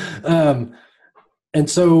 And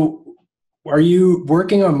so are you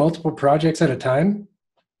working on multiple projects at a time?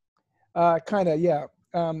 Kind of, yeah.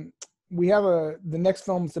 We have the next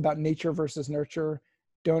film is about nature versus nurture,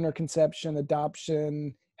 donor conception,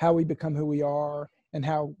 adoption, how we become who we are, and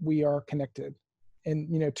how we are connected,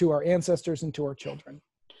 and to our ancestors and to our children.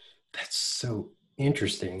 That's so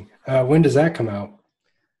interesting. When does that come out?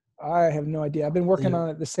 I have no idea. I've been working Yeah. on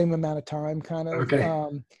it the same amount of time, kind of. Okay.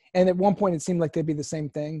 And at one point, it seemed like they'd be the same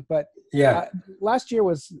thing. But Yeah. uh, last year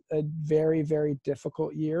was a very, very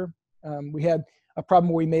difficult year. We had a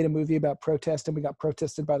problem where we made a movie about protest, and we got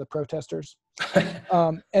protested by the protesters.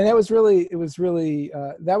 And it was really,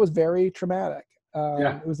 that was very traumatic.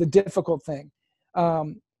 Yeah. It was a difficult thing.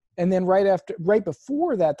 And then right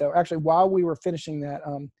before that, though, actually, while we were finishing that,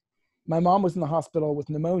 my mom was in the hospital with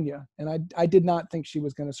pneumonia, and I did not think she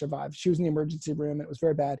was going to survive. She was in the emergency room, and it was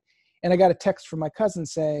very bad. And I got a text from my cousin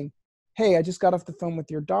saying, "Hey, I just got off the phone with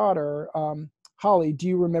your daughter, Holly. Do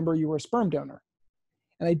you remember you were a sperm donor?"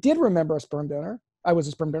 And I did remember a sperm donor. I was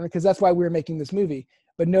a sperm donor because that's why we were making this movie.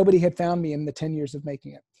 But nobody had found me in the 10 years of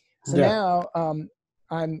making it. So Yeah. now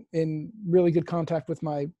I'm in really good contact with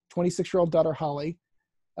my 26-year-old daughter, Holly,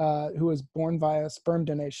 who was born via sperm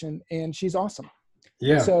donation, and she's awesome.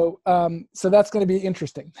 Yeah. So that's going to be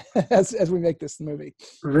interesting as we make this movie.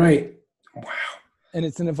 Right. Wow. And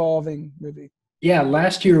it's an evolving movie. Yeah.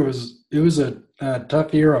 Last year it was a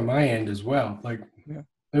tough year on my end as well. Like Yeah.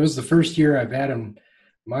 it was the first year I've had in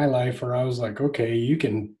my life where I was like, okay, you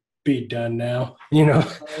can be done now. Yeah.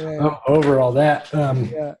 I'm over all that.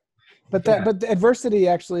 Yeah. But the adversity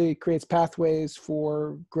actually creates pathways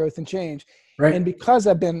for growth and change. Right. And because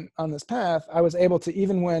I've been on this path, I was able to,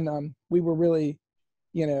 even when we were really,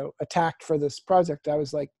 attacked for this project, I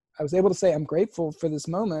was able to say I'm grateful for this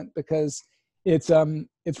moment because it's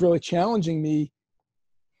really challenging me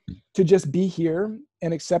to just be here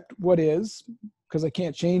and accept what is, because I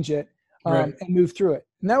can't change it, Right. and move through it.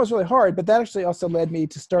 And that was really hard, but that actually also led me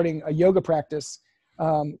to starting a yoga practice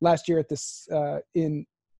last year in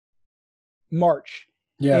March.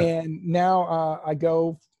 Yeah. And now I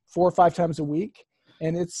go 4 or 5 times a week,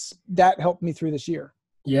 and that helped me through this year.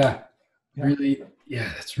 Yeah. Yeah. Really.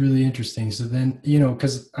 Yeah. That's really interesting. So then,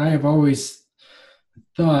 because I have always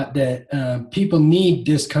thought that people need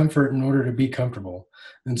discomfort in order to be comfortable.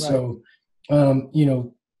 And Right. so,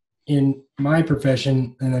 in my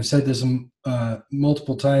profession, and I've said this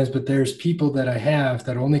multiple times, but there's people that I have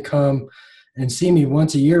that only come and see me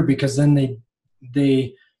once a year because then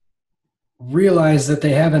they realize that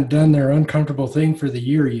they haven't done their uncomfortable thing for the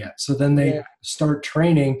year yet. So then they start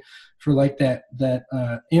training for like that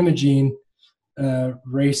imaging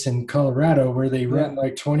race in Colorado where they run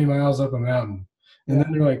like 20 miles up a mountain. And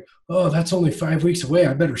then they're like, oh, that's only 5 weeks away.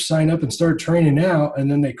 I better sign up and start training now. And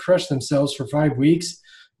then they crush themselves for 5 weeks,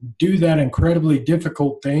 do that incredibly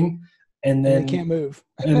difficult thing. And then can't move.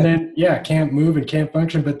 And then, can't move and can't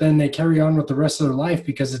function. But then they carry on with the rest of their life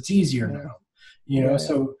because it's easier now,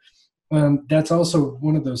 So that's also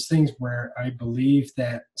one of those things where I believe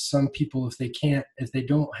that some people, if they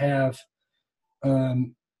don't have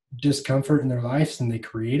discomfort in their lives, then they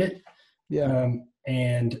create it. Yeah.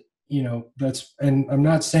 And I'm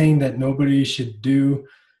not saying that nobody should do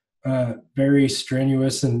very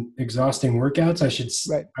strenuous and exhausting workouts.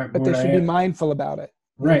 But they should be mindful about it.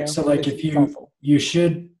 Right. So like if you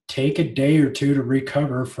should take a day or two to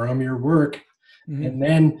recover from your work, mm-hmm. and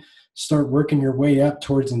then start working your way up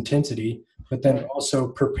towards intensity, but then also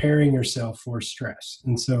preparing yourself for stress.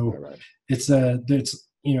 And so it's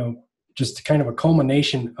just kind of a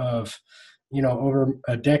culmination of, over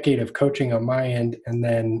a decade of coaching on my end, and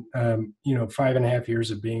then, 5.5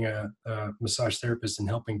 years of being a massage therapist and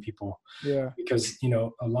helping people. Yeah. Because,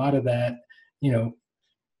 a lot of that,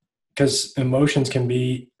 because emotions can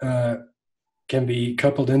be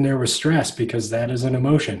coupled in there with stress, because that is an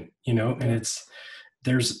emotion, and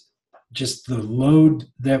there's just the load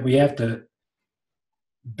that we have to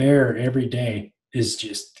bear every day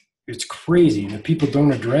it's crazy. And if people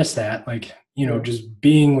don't address that, like, just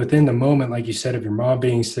being within the moment, like you said, of your mom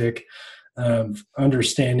being sick,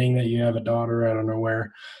 understanding that you have a daughter out of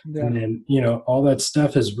nowhere, and then, all that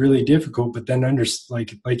stuff is really difficult. But then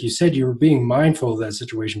like you said, you were being mindful of that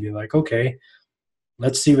situation, being like, okay,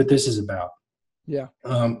 let's see what this is about. Yeah.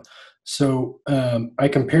 So I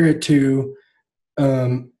compare it to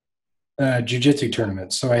jiu-jitsu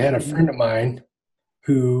tournaments. So I had a friend of mine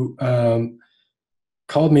who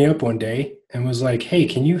called me up one day and was like, hey,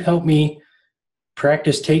 can you help me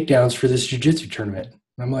practice takedowns for this jiu-jitsu tournament?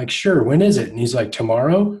 And I'm like, sure. When is it? And he's like,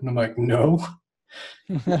 tomorrow. And I'm like, no,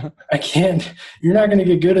 I can't. You're not going to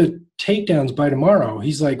get good at takedowns by tomorrow.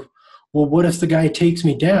 He's like, well, what if the guy takes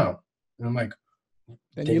me down? And I'm like,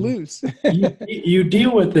 then you lose. you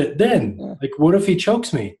deal with it then. Yeah. Like, what if he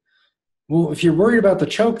chokes me? Well, if you're worried about the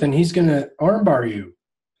choke, then he's going to armbar you.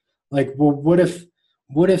 Like, well, what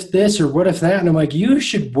if this or what if that? And I'm like, you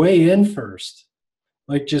should weigh in first.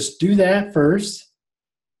 Like, just do that first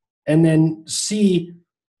and then see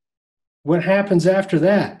what happens after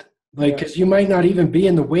that. like, because you might not even be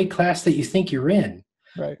in the weight class that you think you're in.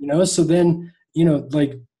 Right. So then,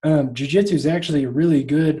 like, jiu-jitsu is actually a really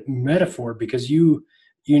good metaphor, because you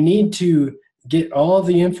need to get all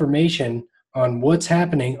the information on what's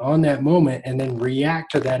happening on that moment and then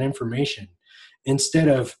react to that information instead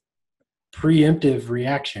of preemptive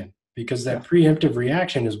reaction, because that preemptive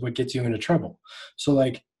reaction is what gets you into trouble. So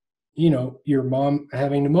like, your mom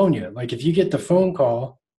having pneumonia, like if you get the phone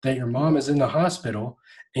call that your mom is in the hospital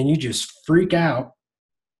and you just freak out.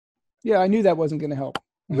 Yeah, I knew that wasn't going to help.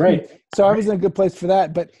 Right. So I was in a good place for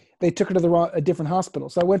that, but they took her to a different hospital.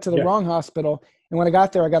 So I went to the wrong hospital, and when I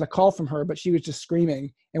got there, I got a call from her, but she was just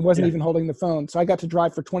screaming and wasn't even holding the phone. So I got to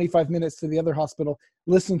drive for 25 minutes to the other hospital,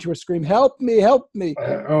 listening to her scream, "Help me, help me."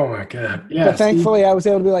 Oh my God. Yeah. But thankfully I was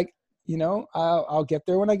able to be like, I'll get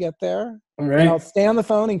there when I get there. Right. And I'll stay on the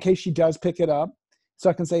phone in case she does pick it up. So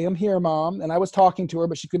I can say, "I'm here, Mom." And I was talking to her,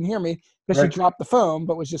 but she couldn't hear me because she dropped the phone,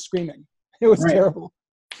 but was just screaming. It was terrible.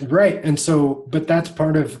 Right. And so, but that's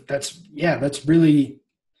really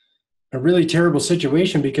a really terrible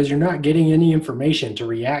situation, because you're not getting any information to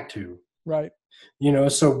react to. Right.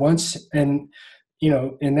 So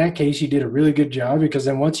in that case, you did a really good job, because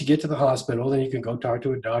then once you get to the hospital, then you can go talk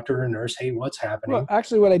to a doctor or a nurse. Hey, what's happening? Well,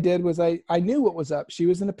 actually what I did was I knew what was up. She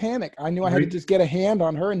was in a panic. I knew I had to just get a hand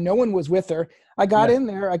on her, and no one was with her. I got in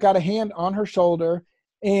there, I got a hand on her shoulder,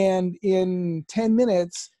 and in 10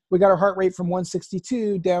 minutes, we got her heart rate from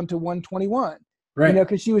 162 down to 121,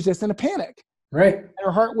 because she was just in a panic. Right. And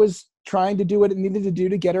her heart was trying to do what it needed to do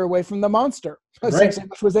to get her away from the monster, essentially,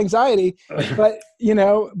 which was anxiety. But,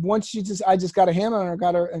 once I just got a hand on her,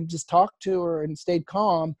 got her and just talked to her and stayed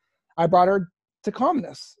calm, I brought her to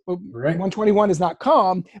calmness. 121 is not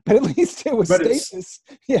calm, but at least it was stasis.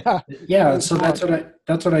 Yeah. Yeah. So that's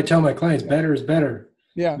what I tell my clients. Better is better.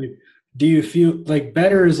 Yeah. Do you feel like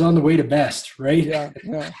better is on the way to best, right? Yeah.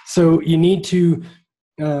 Yeah. So you need to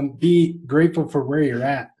be grateful for where you're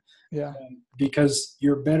at. Yeah. Because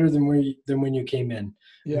you're better than when you came in.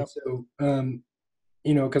 Yeah. So,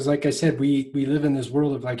 because like I said, we live in this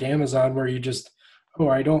world of like Amazon, where you just,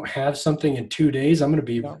 I don't have something in 2 days, I'm going to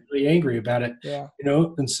be really angry about it. Yeah.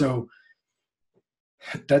 And so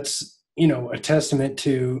that's, a testament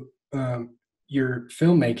to your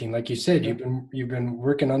filmmaking. Like you said, you've been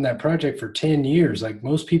working on that project for 10 years. Like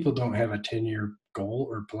most people don't have a 10-year goal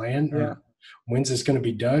or plan, or when's this going to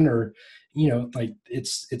be done, or, like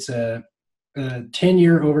it's a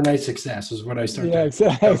 10-year overnight success is what I started. Yeah,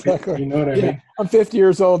 exactly. You know what I mean? I'm 50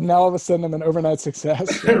 years old, and now all of a sudden I'm an overnight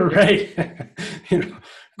success. Right.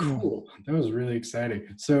 Cool. That was really exciting.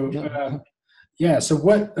 So, So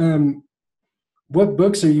what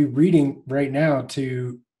books are you reading right now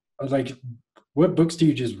what books do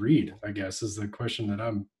you just read, I guess, is the question that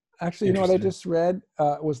I'm actually, what I just read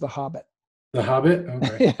was The Hobbit. The Hobbit?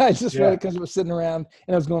 Okay. Yeah, I just read it because it was sitting around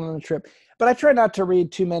and I was going on a trip. But I try not to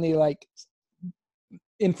read too many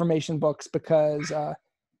information books, because I'm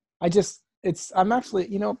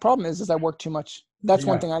actually, problem is I work too much. That's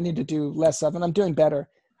one thing I need to do less of, and I'm doing better.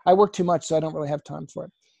 I work too much, so I don't really have time for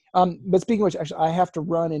it. But speaking of which, actually, I have to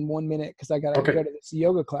run in 1 minute because I got to go to this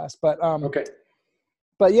yoga class. But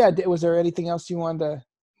But yeah, was there anything else you wanted to?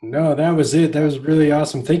 No, that was it. That was really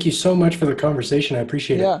awesome. Thank you so much for the conversation. I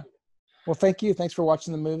appreciate it. Yeah. Well, thank you. Thanks for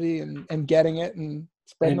watching the movie and getting it and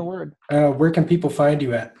spreading the word. Where can people find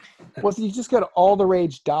you at? Well, you just go to All the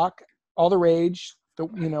Rage, I'll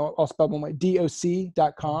spell one way,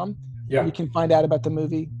 doc.com. Yeah. You can find out about the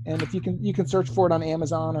movie. And if you can search for it on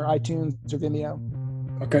Amazon or iTunes or Vimeo.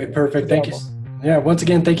 Okay, perfect. Thank you. Yeah, once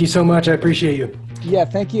again, thank you so much. I appreciate you. Yeah,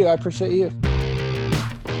 thank you. I appreciate you.